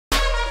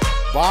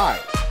buy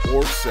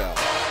or sell.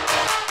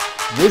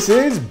 This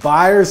is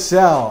buy or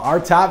sell. Our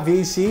top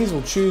VCs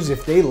will choose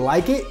if they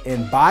like it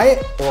and buy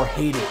it or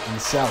hate it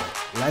and sell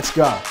it. Let's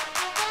go.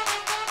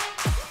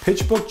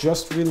 Pitchbook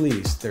just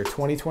released their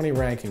 2020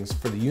 rankings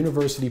for the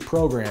university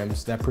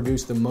programs that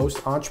produce the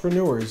most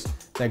entrepreneurs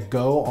that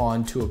go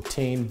on to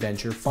obtain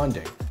venture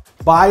funding.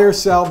 Buy or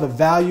sell the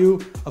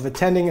value of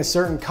attending a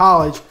certain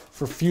college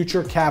for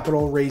future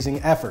capital raising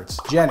efforts.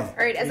 Jenny. All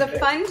right, as a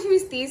fund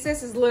whose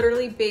thesis is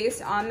literally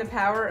based on the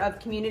power of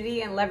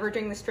community and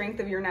leveraging the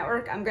strength of your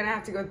network, I'm gonna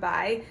have to go with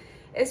buy,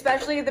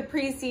 especially the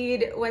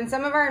pre-seed. When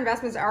some of our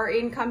investments are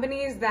in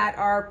companies that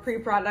are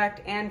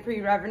pre-product and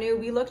pre-revenue,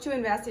 we look to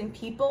invest in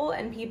people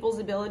and people's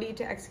ability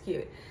to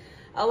execute.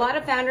 A lot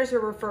of founders who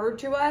are referred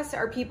to us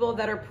are people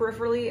that are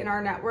peripherally in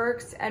our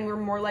networks and we're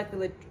more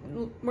likely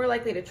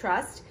to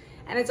trust.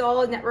 And it's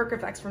all network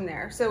effects from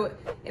there. So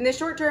in the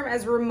short term,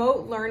 as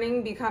remote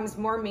learning becomes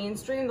more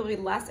mainstream, there'll be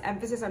less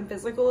emphasis on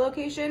physical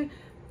location,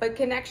 but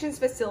connections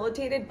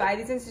facilitated by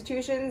these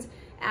institutions,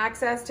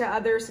 access to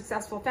other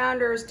successful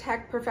founders,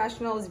 tech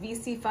professionals,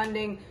 VC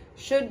funding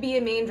should be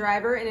a main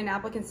driver in an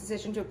applicant's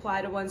decision to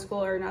apply to one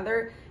school or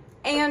another.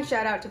 And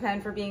shout out to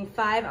Penn for being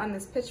 5 on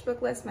this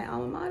Pitchbook list, my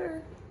alma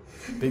mater.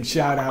 Big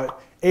shout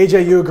out.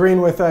 AJ, you agreeing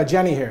with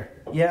Jenny here?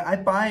 Yeah, I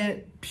buy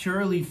it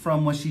purely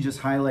from what she just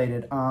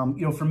highlighted.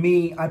 You know, for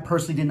me, I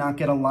personally did not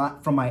get a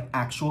lot from my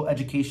actual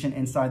education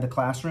inside the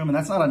classroom, and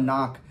that's not a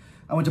knock.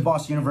 I went to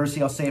Boston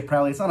University, I'll say it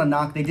proudly. It's not a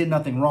knock, they did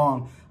nothing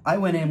wrong. I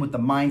went in with the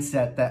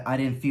mindset that I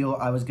didn't feel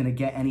I was gonna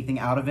get anything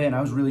out of it, and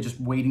I was really just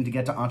waiting to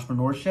get to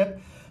entrepreneurship.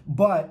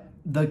 But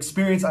the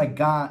experience I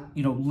got,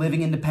 you know,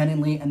 living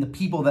independently and the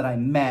people that I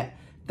met,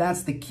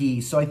 that's the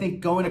key. So I think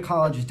going to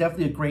college is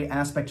definitely a great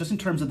aspect, just in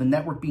terms of the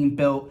network being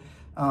built,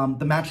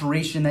 the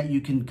maturation that you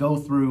can go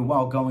through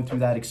while going through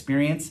that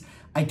experience.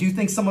 I do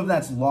think some of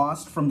that's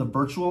lost from the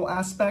virtual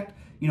aspect.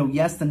 You know,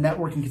 yes, the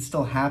networking can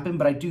still happen,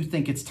 but I do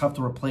think it's tough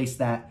to replace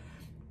that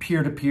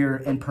peer-to-peer,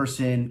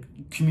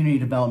 in-person community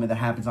development that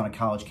happens on a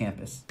college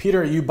campus.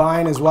 Peter, are you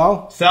buying as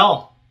well?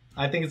 Sell.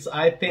 I think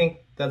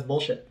that's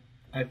bullshit.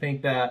 I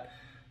think that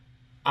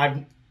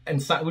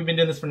we've been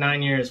doing this for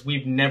 9 years.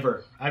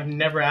 I've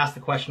never asked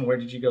the question, where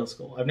did you go to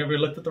school? I've never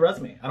looked at the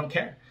resume. I don't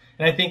care.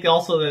 And I think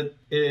also that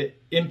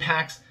it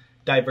impacts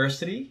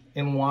diversity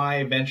and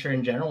why venture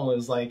in general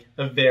is like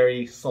a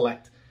very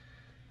select,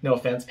 no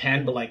offense,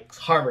 Penn, but like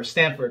Harvard,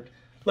 Stanford.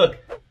 Look,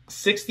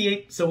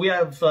 68, so we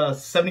have a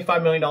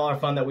 $75 million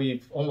fund that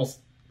we've almost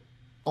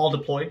all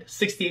deployed.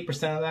 68%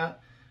 of that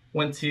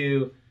went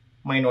to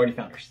minority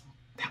founders.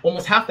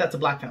 Almost half that to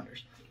black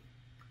founders.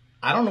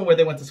 I don't know where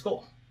they went to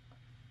school.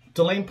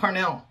 Delane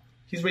Parnell,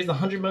 he's raised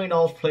 $100 million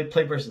for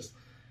Play Versus.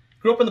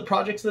 Grew up in the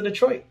projects of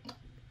Detroit.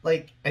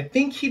 Like, I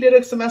think he did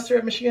a semester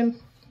at Michigan.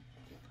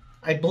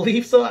 I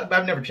believe so, but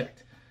I've never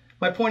checked.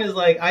 My point is,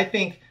 like, I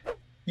think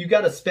you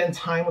got to spend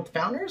time with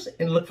founders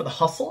and look for the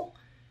hustle.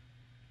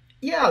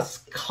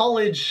 Yes,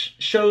 college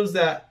shows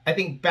that, I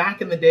think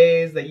back in the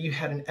days that you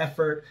had an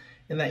effort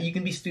and that you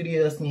can be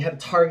studious and you had a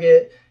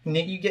target and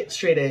you get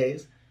straight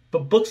A's,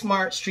 but book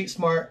smart, street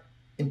smart,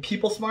 and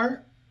people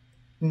smart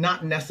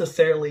not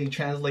necessarily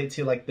translate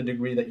to like the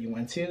degree that you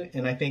went to.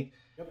 And I think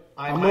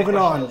I'm moving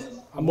on.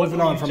 I'm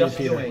moving on from you,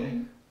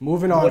 Peter.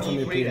 Moving on from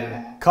you,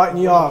 Peter.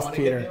 Cutting you off,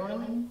 Peter.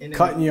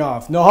 Cutting you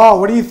off. Nihal,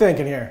 what are you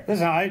thinking here?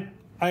 Listen,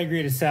 I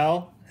agree to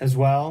sell as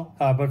well,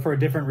 but for a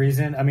different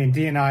reason. I mean,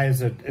 D&I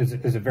is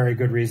a very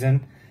good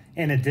reason.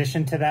 In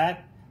addition to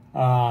that,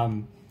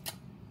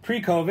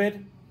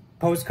 pre-COVID,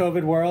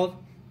 post-COVID world,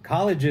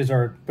 colleges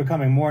are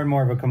becoming more and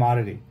more of a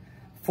commodity.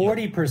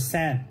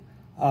 40%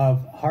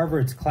 of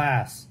Harvard's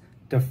class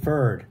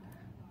deferred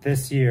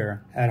this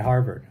year at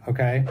Harvard,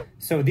 okay?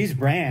 So these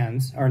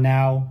brands are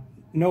now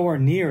nowhere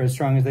near as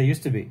strong as they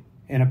used to be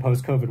in a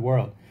post-COVID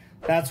world.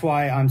 That's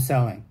why I'm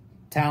selling.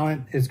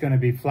 Talent is going to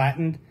be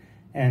flattened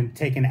and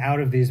taken out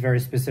of these very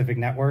specific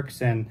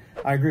networks. And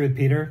I agree with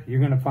Peter. You're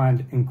going to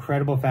find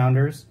incredible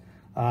founders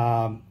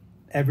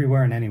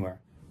everywhere and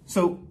anywhere.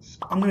 So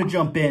I'm going to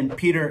jump in.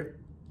 Peter,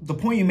 the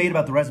point you made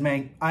about the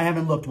resume, I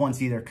haven't looked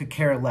once either. Could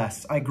care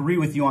less. I agree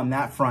with you on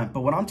that front.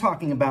 But what I'm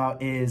talking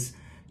about is,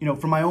 you know,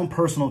 from my own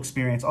personal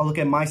experience, I'll look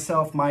at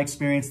myself, my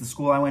experience, the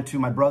school I went to,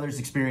 my brother's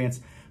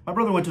experience. My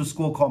brother went to a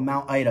school called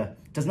Mount Ida.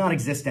 Does not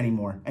exist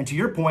anymore. And to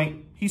your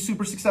point, he's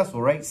super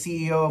successful, right?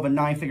 CEO of a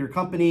 9-figure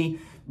company,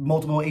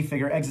 multiple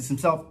 8-figure exits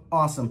himself.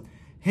 Awesome.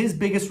 His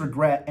biggest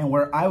regret, and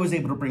where I was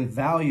able to bring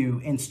value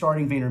in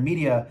starting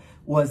VaynerMedia,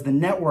 was the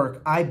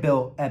network I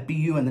built at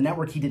BU and the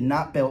network he did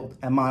not build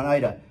at Mount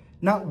Ida.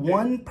 Not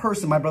one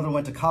person my brother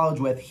went to college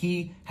with,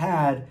 he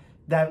had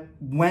that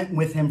went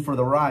with him for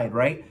the ride,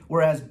 right?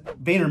 Whereas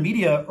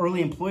VaynerMedia,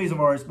 early employees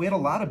of ours, we had a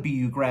lot of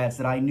BU grads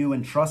that I knew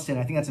and trusted.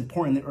 I think that's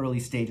important in the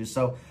early stages.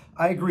 So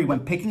I agree,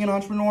 when picking an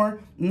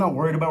entrepreneur, I'm not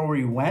worried about where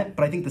you went,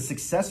 but I think the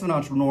success of an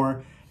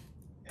entrepreneur,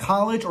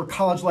 college or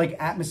college-like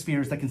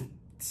atmospheres that can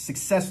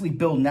successfully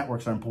build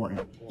networks are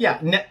important. Yeah,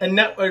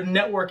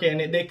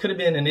 networking, they could have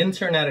been an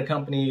intern at a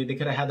company, they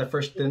could have had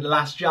the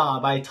last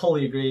job. I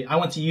totally agree. I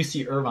went to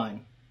UC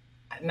Irvine.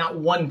 Not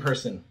one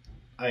person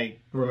I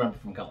remember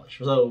from college.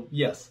 So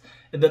yes,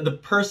 the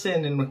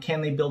person, and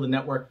can they build a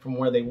network from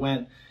where they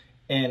went,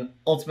 and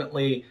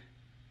ultimately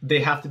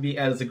they have to be,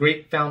 as a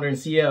great founder and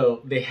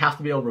CEO, they have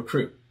to be able to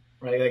recruit,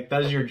 right? Like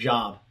that is your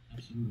job.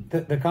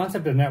 The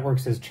concept of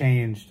networks has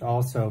changed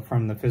also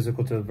from the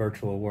physical to the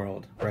virtual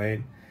world,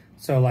 right?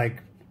 So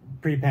like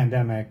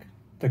pre-pandemic,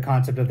 the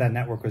concept of that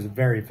network was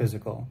very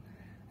physical,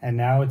 and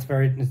now it's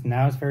very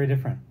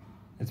different.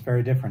 It's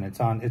very different. It's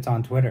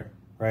on Twitter,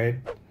 right?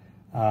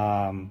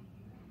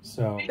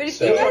 So. But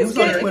if you guys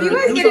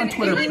get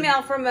an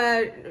email from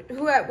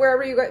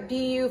wherever you got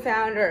BU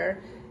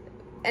founder,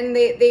 and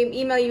they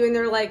email you and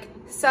they're like,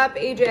 "Sup,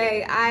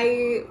 AJ,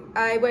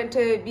 I went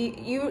to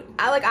BU,"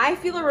 I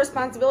feel a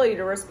responsibility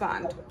to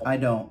respond. I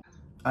don't.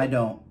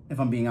 If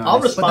I'm being honest,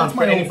 I'll respond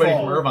for anybody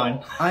from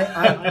Irvine.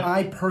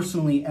 I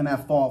personally am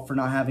at fault for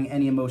not having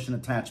any emotion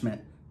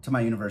attachment to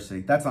my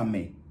university. That's on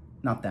me,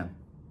 not them.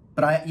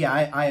 But I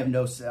have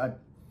no.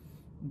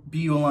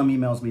 BU alum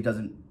emails me,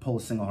 doesn't pull a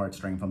single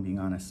heartstring, if I'm being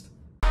honest.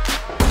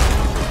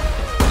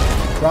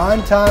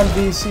 Primetime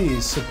VC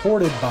is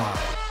supported by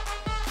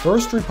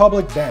First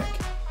Republic Bank,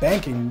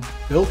 banking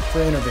built for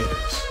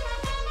innovators.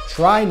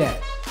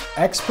 TriNet,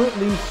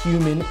 expertly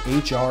human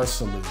HR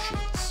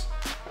solutions.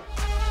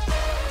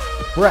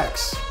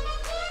 Brex,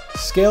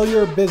 scale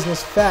your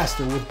business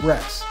faster with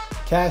Brex.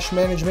 Cash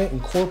management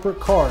and corporate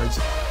cards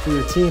for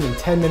your team in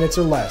 10 minutes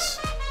or less.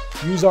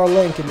 Use our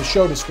link in the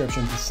show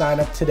description to sign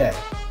up today.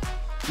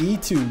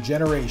 E2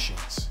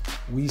 Generations,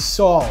 we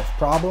solve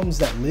problems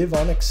that live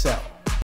on Excel.